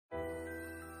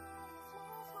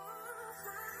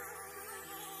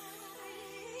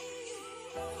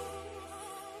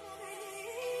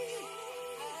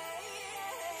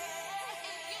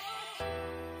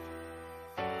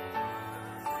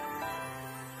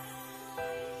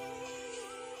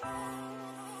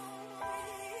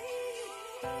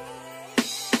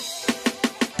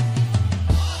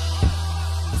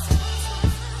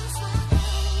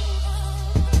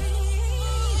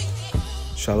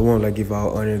Shalom, I give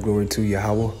all honor and glory to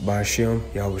Yahweh, Ba'ashem,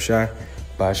 Yahweh Shai,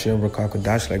 Ba'ashem,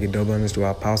 Rakakadash, like give double honors to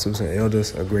our apostles and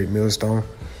elders, a great millstone.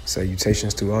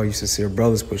 Salutations to all you sincere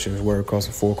brothers pushing his word across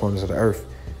the four corners of the earth.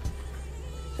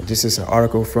 And this is an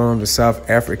article from the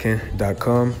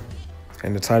SouthAfrican.com,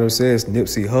 and the title says,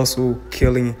 Nipsey Hussle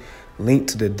killing linked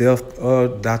to the death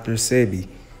of Dr. Sebi.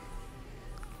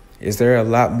 Is there a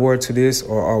lot more to this,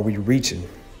 or are we reaching?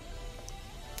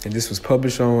 And this was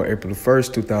published on April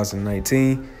 1st,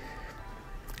 2019.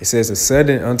 It says, a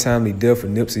sudden, untimely death of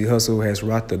Nipsey Hussle has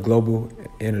rocked the global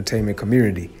entertainment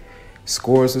community.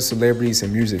 Scores of celebrities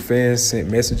and music fans sent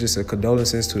messages of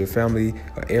condolences to the family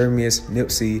of Aramis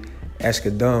Nipsey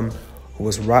Ashkadum, who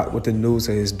was rocked with the news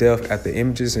of his death after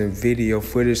images and video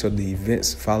footage of the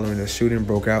events following the shooting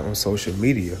broke out on social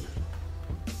media.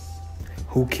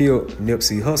 Who killed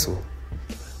Nipsey Hussle?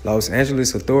 Los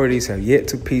Angeles authorities have yet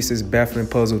to piece this baffling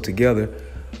puzzle together.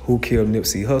 Who killed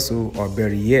Nipsey Hussle, or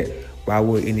better yet, why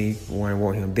would anyone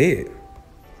want him dead?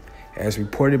 As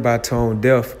reported by Tone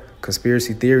Deaf,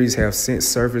 conspiracy theories have since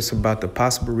surfaced about the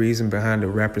possible reason behind the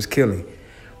rapper's killing.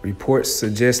 Reports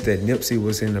suggest that Nipsey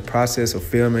was in the process of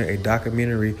filming a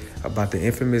documentary about the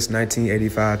infamous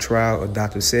 1985 trial of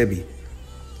Dr. Sebi.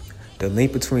 The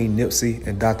link between Nipsey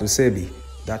and Dr. Sebi.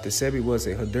 Dr. Sebi was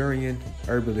a Honduran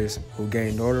herbalist who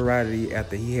gained notoriety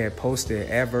after he had posted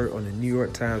an advert on the New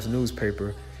York Times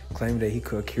newspaper claiming that he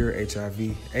could cure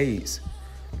HIV/AIDS.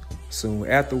 Soon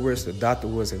afterwards, the doctor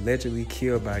was allegedly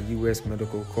killed by U.S.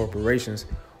 medical corporations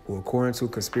who, according to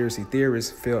conspiracy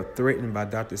theorists, felt threatened by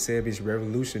Dr. Sebi's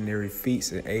revolutionary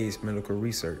feats in AIDS medical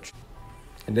research.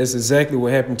 And that's exactly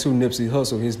what happened to Nipsey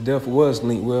Hussle. His death was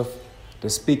linked with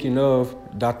the speaking of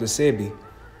Dr. Sebi.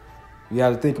 You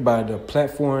got to think about the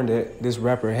platform that this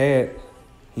rapper had.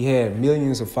 He had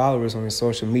millions of followers on his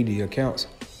social media accounts.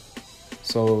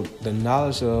 So the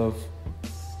knowledge of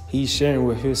he's sharing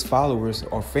with his followers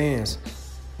or fans,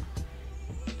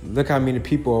 look how many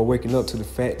people are waking up to the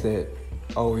fact that,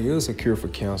 oh, it is a cure for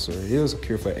cancer, it is a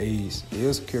cure for AIDS, it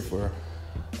is a cure for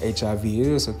HIV, it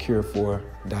is a cure for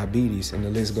diabetes, and the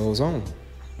list goes on.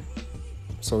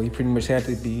 So he pretty much had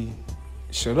to be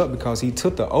shut up because he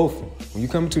took the oath. When you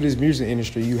come into this music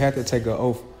industry, you have to take an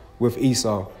oath with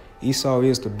Esau. Esau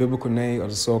is the biblical name of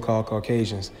the so-called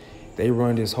Caucasians. They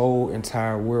run this whole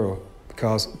entire world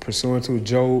because pursuant to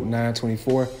Job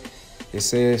 9:24, it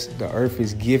says the earth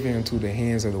is given into the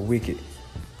hands of the wicked.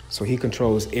 So he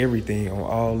controls everything on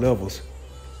all levels.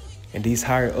 And these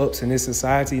higher ups in this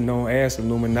society, known as the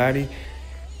Illuminati,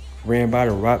 ran by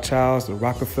the Rothschilds, the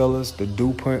Rockefellers, the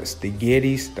DuPonts, the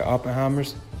Gettys, the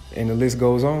Oppenheimers, and the list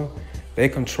goes on. They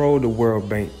control the World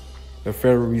Bank, the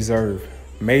Federal Reserve,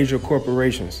 major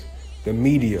corporations, the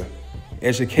media,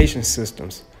 education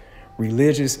systems,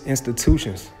 religious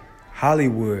institutions,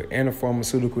 Hollywood, and the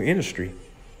pharmaceutical industry,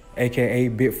 aka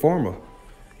Big Pharma.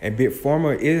 And Big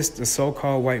Pharma is the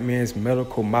so-called white man's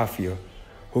medical mafia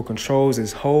who controls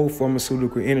this whole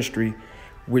pharmaceutical industry,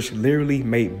 which literally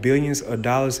make billions of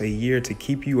dollars a year to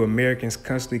keep you Americans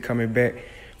constantly coming back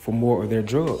for more of their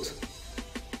drugs.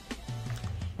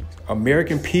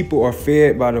 American people are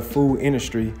fed by the food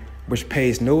industry, which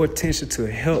pays no attention to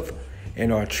health,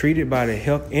 and are treated by the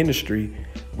health industry,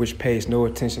 which pays no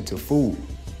attention to food.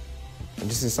 And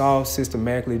this is all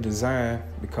systematically designed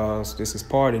because this is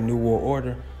part of the New World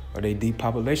Order or their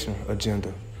depopulation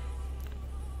agenda.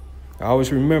 I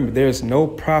always remember there's no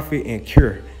profit in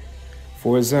cure.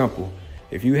 For example,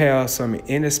 if you have some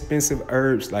inexpensive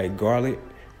herbs like garlic,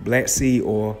 black seed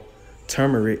oil,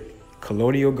 turmeric,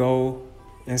 colloidal gold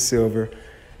and silver,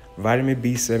 vitamin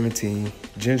B17,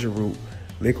 ginger root,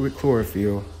 liquid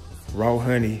chlorophyll, raw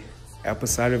honey, apple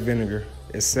cider vinegar,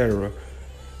 etc.,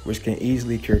 which can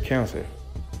easily cure cancer.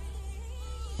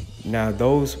 Now,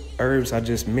 those herbs I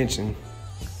just mentioned,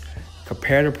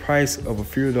 compare the price of a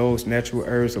few of those natural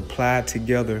herbs applied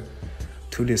together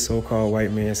to this so-called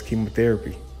white man's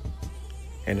chemotherapy.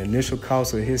 And the initial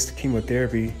cost of his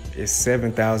chemotherapy is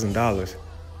 $7,000.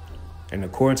 And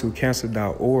according to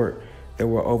cancer.org, there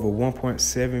were over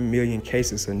 1.7 million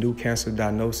cases of new cancer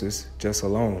diagnosis just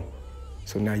alone.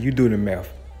 So now you do the math.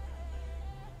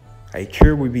 A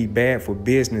cure would be bad for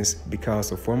business because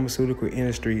the pharmaceutical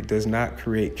industry does not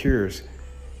create cures,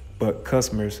 but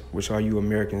customers, which are you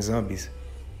American zombies.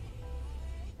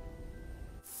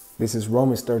 This is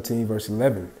Romans 13, verse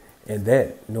 11. And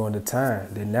that, knowing the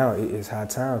time, that now it is high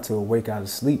time to awake out of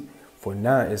sleep. For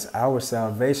now is our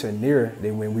salvation nearer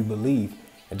than when we believe.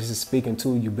 And this is speaking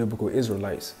to you biblical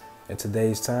Israelites. In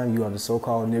today's time, you are the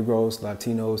so-called Negroes,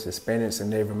 Latinos, Hispanics, and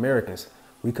Native Americans.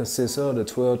 We consist of the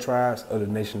 12 tribes of the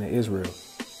nation of Israel.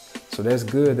 So that's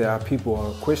good that our people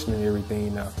are questioning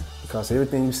everything now. Because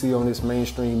everything you see on this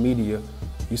mainstream media,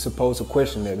 you're supposed to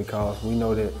question that, because we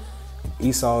know that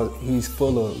Esau, he's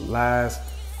full of lies,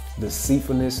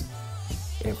 deceitfulness,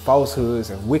 and falsehoods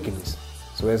and wickedness.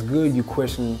 So it's good you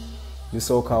question the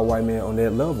so-called white man on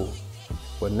that level.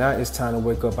 But now it's time to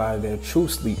wake up out of that true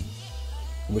sleep,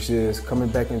 which is coming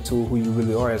back into who you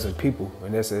really are as a people,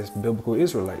 and that's as biblical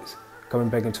Israelites. Coming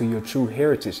back into your true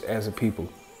heritage as a people.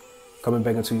 Coming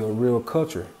back into your real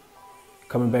culture.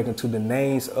 Coming back into the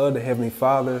names of the Heavenly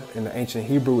Father. In the ancient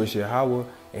Hebrew is Yahweh,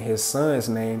 and his son's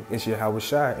name is Yahweh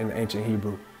Shai in the ancient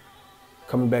Hebrew.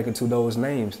 Coming back into those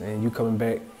names, and you coming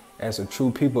back as a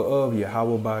true people of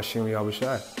Yahweh Ba'ashem Yahweh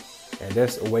Shai. And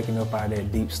that's awakening up out of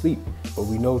that deep sleep. But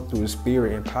we know through the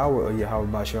spirit and power of Yahweh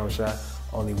Ba'ashem Yahweh Shai,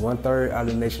 only 1/3 out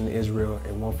of the nation of Israel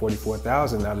and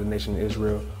 144,000 out of the nation of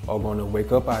Israel are going to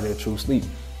wake up out of their true sleep.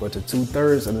 But to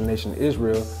 2/3 of the nation of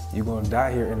Israel, you're going to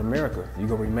die here in America. You're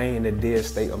going to remain in a dead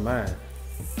state of mind.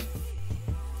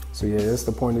 So yeah, that's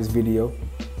the point of this video.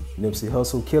 Nipsey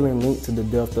Hussle killing linked to the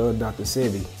death of Dr.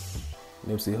 Sebi.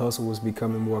 Nipsey Hussle was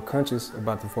becoming more conscious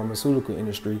about the pharmaceutical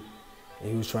industry,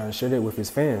 and he was trying to share that with his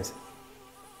fans.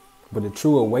 But the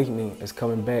true awakening is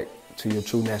coming back to your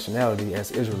true nationality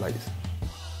as Israelites.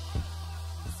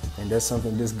 And that's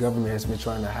something this government has been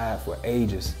trying to hide for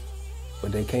ages.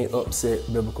 But they can't upset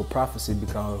biblical prophecy,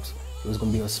 because it was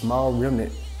going to be a small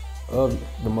remnant of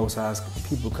the Most High's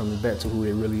people coming back to who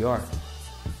they really are.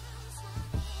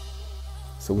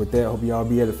 So with that, I hope y'all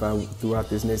be edified throughout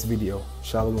this next video.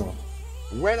 Shalom.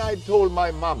 When I told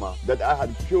my mama that I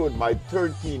had cured my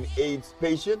 13 AIDS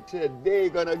patient, she said, they're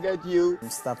gonna get you.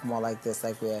 Stuff more like this,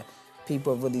 like where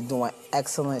people are really doing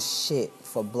excellent shit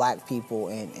for black people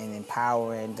and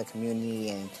empowering the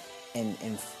community and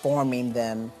informing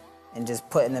them and just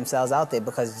putting themselves out there.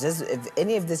 Because just if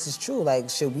any of this is true, like,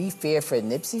 should we fear for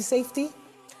Nipsey's safety?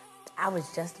 I was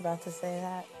just about to say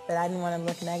that, but I didn't want to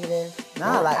look negative.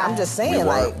 Nah, like, I'm just saying,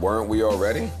 weren't we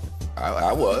already?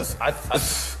 I was.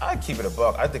 I keep it a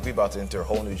buck. I think we about to enter a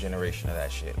whole new generation of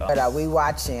that shit. But we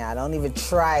watching? I don't even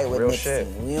try it with Real Nipsey. shit.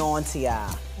 We on to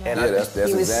y'all. And yeah, that's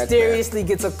he mysteriously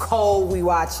gets a cold. We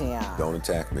watching y'all. Don't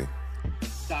attack me.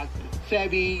 Dr.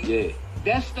 Sebi. Yeah.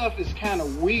 That stuff is kind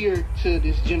of weird to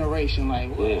this generation.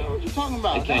 Like, what are you talking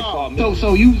about? They can't call me.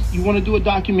 So you want to do a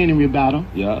documentary about him?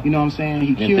 Yeah. You know what I'm saying?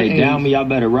 He if they AIDS. down me, y'all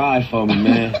better ride for me,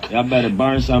 man. Y'all better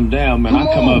burn something down, man.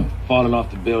 I come up falling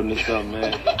off the building or something,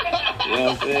 man. You know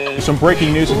what I'm saying? Some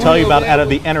breaking news to tell you about out of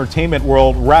the entertainment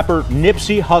world. Rapper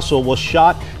Nipsey Hussle was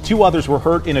shot. 2 others were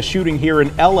hurt in a shooting here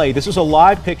in LA. This is a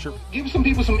live picture. Give some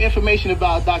people some information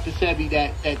about Dr. Sebi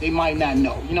that they might not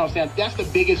know. You know what I'm saying? That's the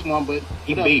biggest one, but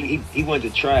he went to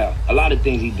trial. A lot of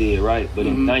things he did, right? But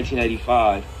in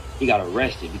 1985, he got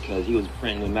arrested because he was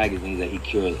printing in magazines that he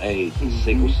cures AIDS and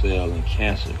sickle cell and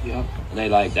cancer. Yep. And they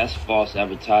like, that's false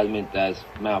advertisement, that's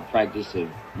malpractice of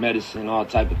medicine, all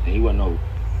type of thing. He wasn't no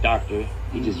doctor.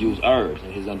 He just used herbs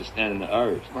and his understanding of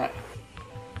herbs. Right.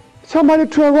 Somebody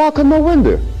threw a rock on my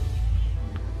window.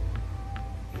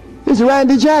 It's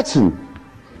Randy Jackson.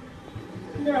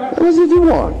 What does he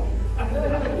want?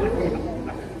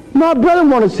 My brother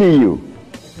want to see you.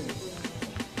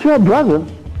 Your brother?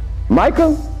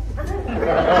 Michael?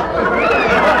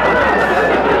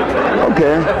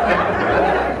 Okay.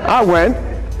 I went.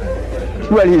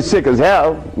 Well, he's sick as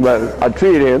hell. Well, I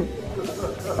treated him,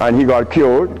 and he got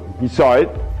cured. He saw it,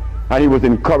 and he was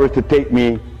encouraged to take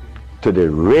me to the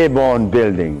Rayborn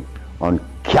building on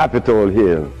Capitol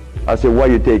Hill. I said, why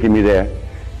are you taking me there?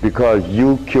 Because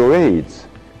you cure AIDS.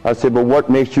 I said, but what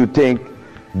makes you think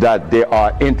that they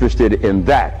are interested in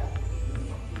that?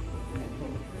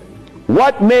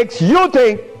 What makes you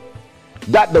think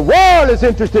that the world is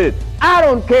interested? I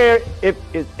don't care if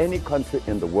it's any country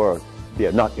in the world. They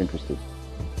are not interested.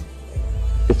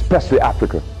 Especially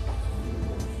Africa.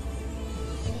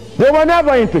 They were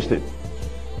never interested.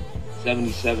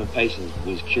 77 patients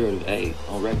was cured of AIDS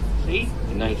on record. See?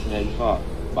 In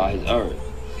 1985 by his herb.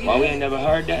 Why we ain't never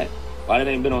heard that? Why that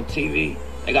ain't been on TV?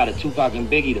 They got a Tupac and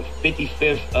Biggie, the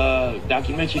 55th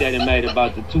documentary that they made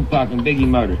about the Tupac and Biggie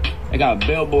murder. They got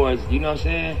billboards, you know what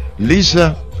I'm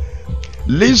saying?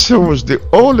 Lisa was the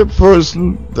only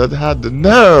person that had the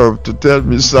nerve to tell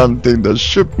me something that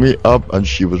shook me up, and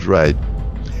she was right.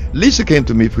 Lisa came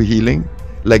to me for healing,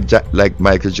 like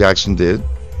Michael Jackson did,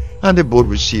 and they both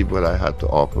received what I had to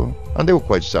offer, and they were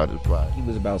quite satisfied. He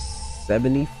was about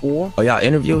 74. Oh, y'all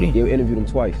interviewed him? Yeah, we interviewed him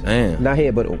twice. Damn. Not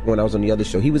here, but when I was on the other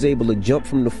show. He was able to jump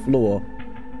from the floor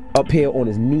up here on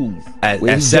his knees. At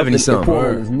 70-something.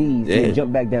 On his knees, yeah. And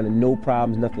jump back down and no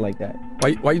problems, nothing like that.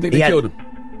 Why you think they killed him?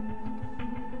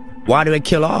 Why do they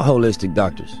kill all holistic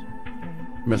doctors?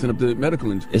 Messing up the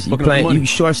medical industry. You playing, you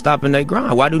short-stopping that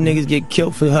grind. Why do niggas get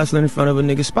killed for hustling in front of a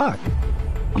nigga spot?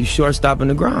 You short-stopping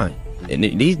the grind. And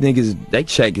these niggas, they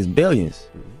check is billions.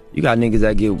 You got niggas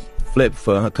that get flipped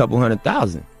for a couple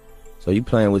 $100,000. So you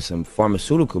playing with some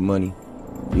pharmaceutical money,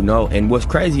 you know? And what's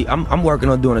crazy, I'm working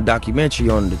on doing a documentary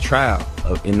on the trial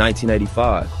in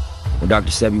 1985 when Dr.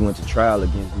 Sebi went to trial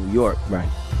against New York. Right.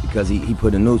 Because he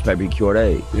put in the newspaper, he cured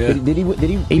AIDS. Yeah. Did he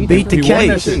beat the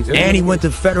case. And he went to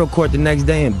federal court the next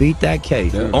day and beat that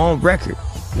case on record.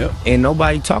 Yep. And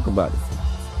nobody talk about it.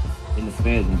 And the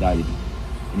feds indicted him.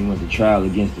 And he went to trial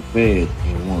against the feds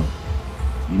and won.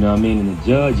 You know what I mean? And the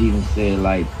judge even said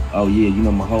like, oh yeah, you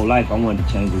know, my whole life I wanted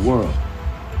to change the world.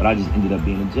 But I just ended up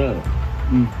being a judge.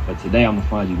 But today I'm gonna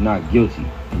find you not guilty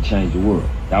and change the world.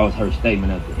 That was her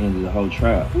statement at the end of the whole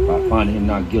trial. By finding him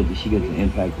not guilty, she gets to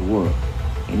impact the world.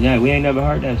 And yeah, we ain't never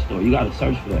heard that story. You gotta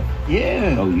search for that.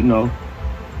 Yeah. So, you know,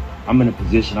 I'm in a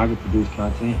position I can produce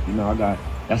content. You know,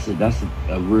 that's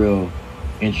a real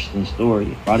interesting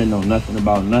story. If I didn't know nothing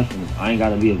about nothing, I ain't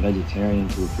gotta be a vegetarian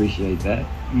to appreciate that.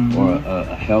 Or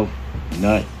a health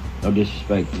nut. No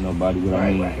disrespect to nobody, what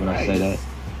I mean when I say that.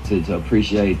 To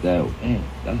appreciate that, man,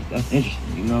 that's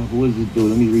interesting. You know, who is this dude?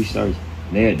 Let me research.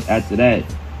 And after that,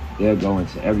 they'll go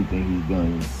into everything he's done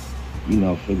and, you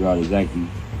know, figure out exactly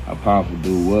how powerful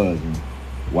dude was and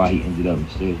why he ended up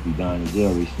mysteriously dying in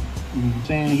jail recently.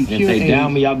 Saying if they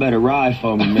down me, y'all better ride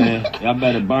for me, man. Y'all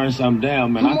better burn something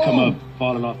down, man. I come up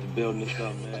falling off the building or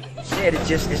something, man. Yeah, it's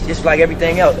just like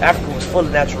everything else. Africa was full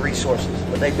of natural resources.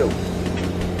 What they do?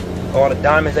 All the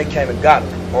diamonds, they came and got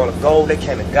it. All the gold, they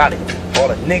came and got it. All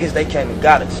the niggas, they came and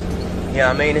got us. You know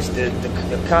what I mean? It's the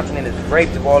continent is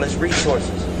raped of all its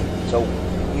resources. So,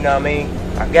 you know what I mean?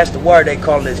 I guess the word they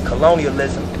call it is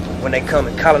colonialism. When they come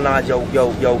and colonize your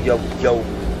land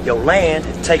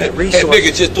and take your resources. That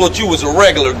nigga just thought you was a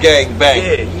regular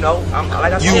gangbanger. Yeah, you know,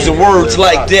 like I said, using words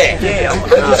like that. Yeah, I'm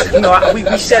just, you know, we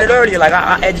said it earlier. Like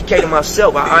I educated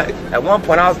myself. At one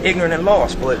point I was ignorant and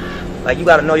lost, but like you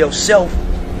got to know yourself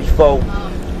before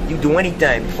you do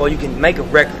anything. Before you can make a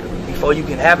record. Before you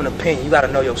can have an opinion, you got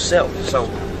to know yourself. So,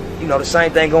 you know, the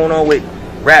same thing going on with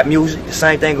rap music. The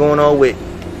same thing going on with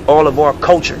all of our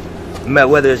culture.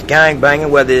 Whether it's gangbanging,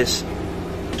 whether it's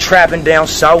trapping down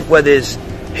south, whether it's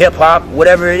hip hop,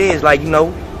 whatever it is, like, you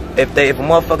know, if a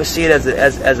motherfucker see it as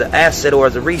an asset or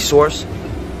as a resource,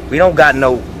 we don't got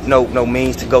no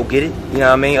means to go get it. You know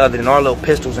what I mean? Other than our little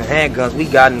pistols and handguns, we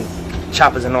got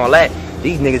choppers and all that.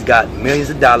 These niggas got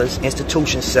millions of dollars,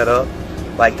 institutions set up,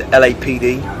 like the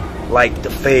LAPD, like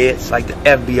the feds, like the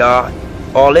FBI.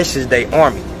 All this is their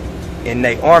army, and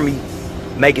they army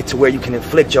make it to where you can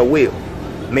inflict your will.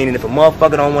 Meaning, if a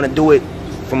motherfucker don't want to do it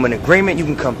from an agreement, you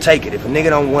can come take it. If a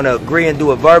nigga don't want to agree and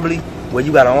do it verbally, well,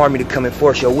 you got an army to come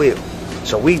enforce your will.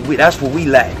 So we that's what we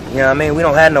lack. You know what I mean? We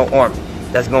don't have no army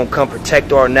that's gonna come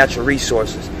protect our natural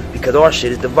resources because our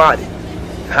shit is divided.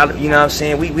 How, you know what I'm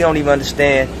saying? We don't even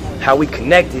understand how we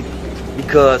connected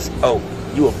because, oh,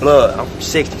 you a blood, I'm from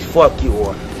 60s, fuck you,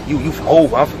 or you from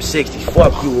over, I'm from 60s,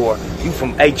 fuck you, or you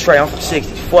from A-Tray, I'm from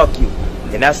 60s, fuck you.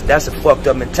 And that's a fucked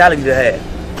up mentality to have.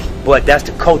 But that's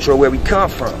the culture of where we come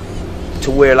from. To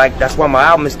where, like, that's why my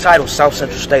album is titled South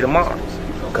Central State of Mind.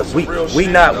 Because we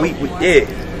yeah.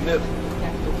 The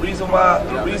reason why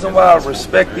I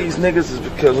respect these niggas is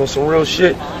because on some real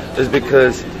shit is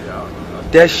because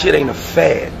that shit ain't a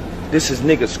fad. This is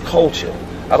niggas' culture.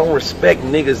 I don't respect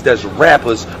niggas that's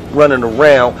rappers running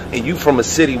around and you from a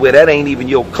city where that ain't even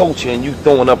your culture and you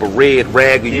throwing up a red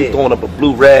rag or you throwing up a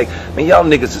blue rag. Man, y'all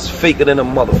niggas is faker than a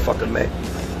motherfucker, man.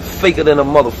 Faker than a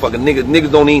motherfucker.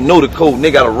 Niggas don't even know the code.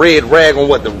 Nigga got a red rag on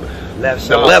what the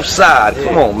left side.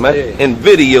 Come on, man. And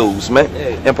videos, man.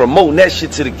 And promoting that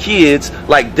shit to the kids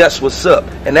like that's what's up.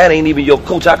 And that ain't even your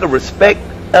culture. I could respect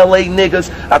LA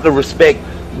niggas. I could respect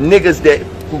niggas that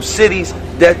whose cities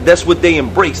that's what they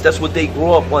embrace. That's what they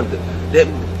grow up under.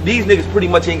 These niggas pretty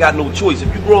much ain't got no choice.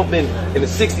 If you grow up in the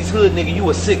 60s hood, nigga, you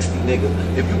a 60, nigga.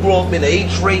 If you grow up in the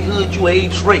A-Tray hood, you a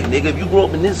A-Tray, nigga. If you grow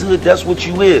up in this hood, that's what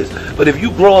you is. But if you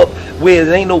grow up where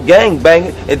there ain't no gang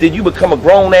banging, and then you become a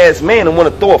grown-ass man and want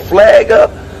to throw a flag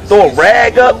up, throw a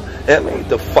rag up, I mean, get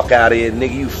the fuck out of here,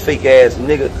 nigga, you fake-ass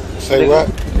nigga. Say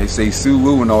what? They say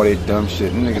Suwu and all that dumb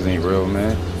shit. Them niggas ain't real,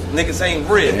 man. Niggas ain't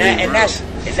real. And that's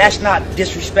not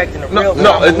disrespecting the real.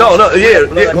 Yeah,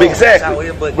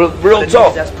 exactly. But real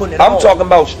talk. I'm talking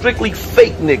about strictly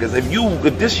fake niggas. If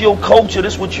this your culture,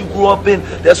 this what you grew up in,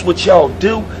 that's what y'all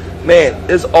do, man,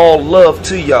 it's all love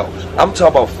to y'all. I'm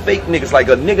talking about fake niggas, like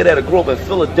a nigga that'll grow up in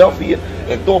Philadelphia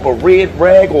and throw up a red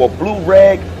rag or a blue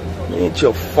rag. Man, get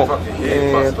your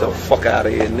get the fuck out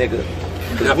of here, nigga.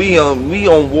 Cause we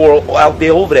on war out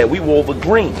there over that. We were over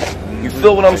green. You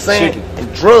feel what I'm saying?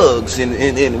 And drugs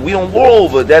and we don't war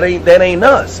over. That ain't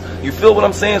us. You feel what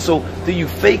I'm saying? So do you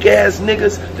fake ass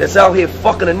niggas that's out here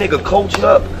fucking a nigga culture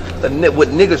up? What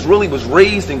niggas really was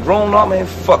raised and grown up, man?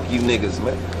 Fuck you niggas,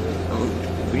 man.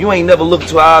 If you ain't never looked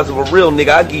to the eyes of a real nigga,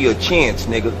 I give you a chance,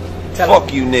 nigga.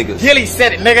 Fuck you niggas. Gilly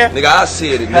said it, nigga. Nigga, I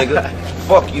said it, nigga.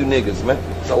 Fuck you niggas, man.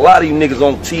 There's a lot of you niggas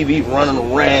on TV running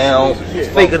around,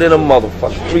 faker than a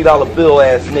motherfucker. $3 bill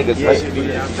ass niggas,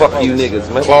 man. Fuck you niggas,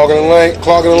 man. Clogging the lane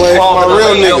for my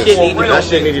real niggas. That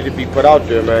shit needed to be put out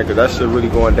there, man, because that shit really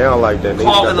going down like that.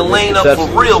 Clogging the lane up for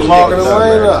real Clogging the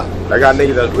lane up. I got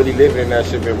niggas that's really living in that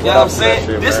shit, been brought up in that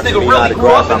shit, This man. nigga really grew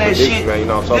up in that shit. Man, you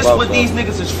know what I'm This talking what about? these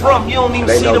niggas is from. You don't even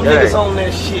They see no them gang. niggas on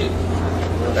that shit.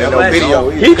 Ain't no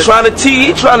video either. He trying to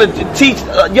teach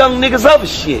young niggas other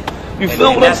shit. You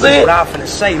feel what I'm saying? That's what I'm finna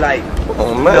say. Like,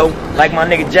 oh, you know, like my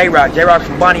nigga J-Rock. J-Rock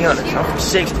from Bonnie Hunters. I'm from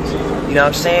 60s. You know what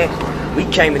I'm saying? We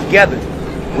came together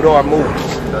with our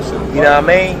movies. You know what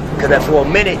I mean? Because for a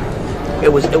minute,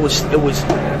 it was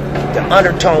the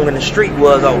undertone in the street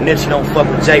was, oh, Nipsey don't fuck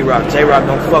with J-Rock. J-Rock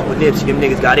don't fuck with Nipsey. Them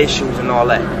niggas got issues and all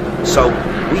that. So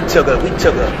we took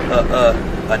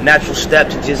a natural step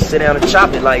to just sit down and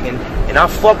chop it, like, and I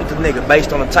fuck with the nigga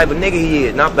based on the type of nigga he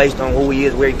is, not based on who he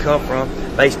is, where he come from,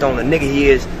 based on the nigga he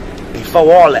is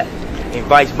before all that, and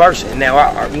vice versa. And now,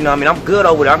 you know what I mean, I'm good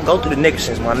over there. I can go through the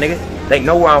Nickersons, my nigga. They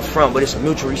know where I'm from, but it's a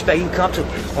mutual respect. You can come to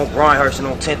on Bryanhurst and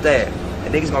on 10th Ave,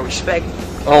 and niggas gonna respect me.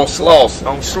 On Slauson.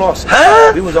 On Slauson.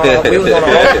 Huh? We was on a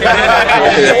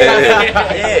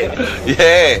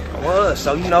Yeah.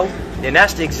 So, you know, and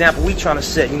that's the example we trying to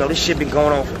set. You know, this shit been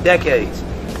going on for decades.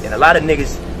 And a lot of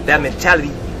niggas, that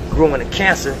mentality grew into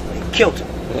cancer and killed them.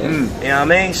 You know what I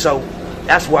mean? So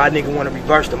that's why a nigga want to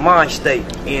reverse the mind state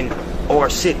in our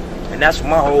city. And that's what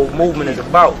my whole movement is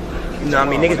about. You know what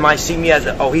I mean? Niggas might see me as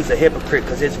he's a hypocrite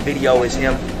because his video is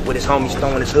him with his homies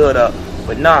throwing his hood up.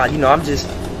 But nah, you know, I'm just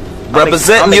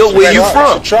representing you where you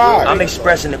from. I'm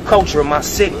expressing the culture of my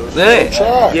city.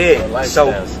 Yeah.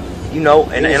 So, you know,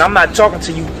 and I'm not talking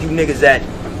to you niggas that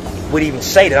would even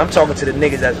say that. I'm talking to the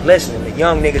niggas that's listening, the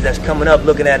young niggas that's coming up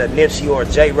looking at a Nipsey or a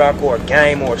J-Rock or a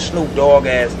Game or a Snoop Dogg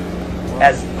as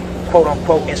quote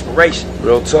unquote inspiration.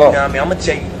 Real talk. You know what I mean? I'm gonna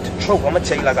tell you the truth. I'm gonna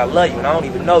tell you like I love you and I don't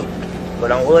even know you.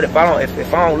 But on hood, if I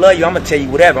don't love you, I'm gonna tell you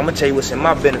whatever. I'm gonna tell you what's in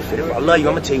my benefit. If I love you,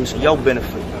 I'm gonna tell you what's in your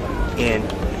benefit. And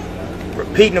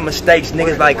repeating the mistakes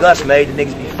niggas like us made, the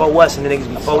niggas before us and the niggas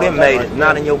before them made, is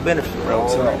not in your benefit. Real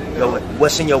talk. So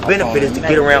what's in your benefit is to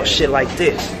get around shit like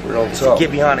this. Real talk. To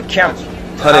get behind the camera.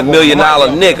 $100 million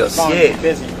niggas. Yeah.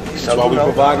 That's why we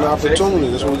providing opportunity.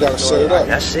 That's why we gotta set it up.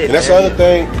 That's it. And that's the other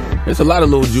thing. There's a lot of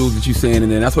little jewels that you saying in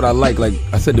there. That's what I like. Like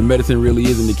I said, the medicine really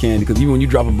is in the candy. Because even when you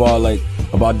drop a ball like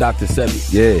about Dr.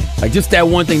 Sebi, like just that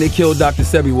one thing they killed Dr.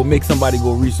 Sebi will make somebody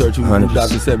go research who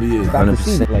Dr. Sebi is.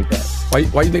 100% like that.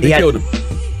 Why you think they killed him?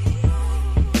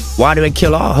 Why do they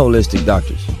kill all holistic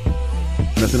doctors?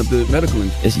 Messing up the medical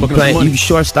industry. You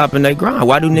short-stopping their grind.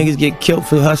 Why do niggas get killed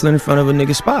for hustling in front of a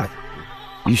nigga spot?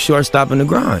 You short-stopping the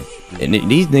grind. And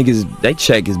these niggas, they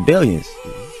check is billions.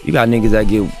 You got niggas that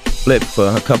get flipped for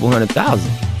a couple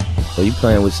 $100,000. So you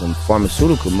playing with some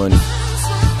pharmaceutical money.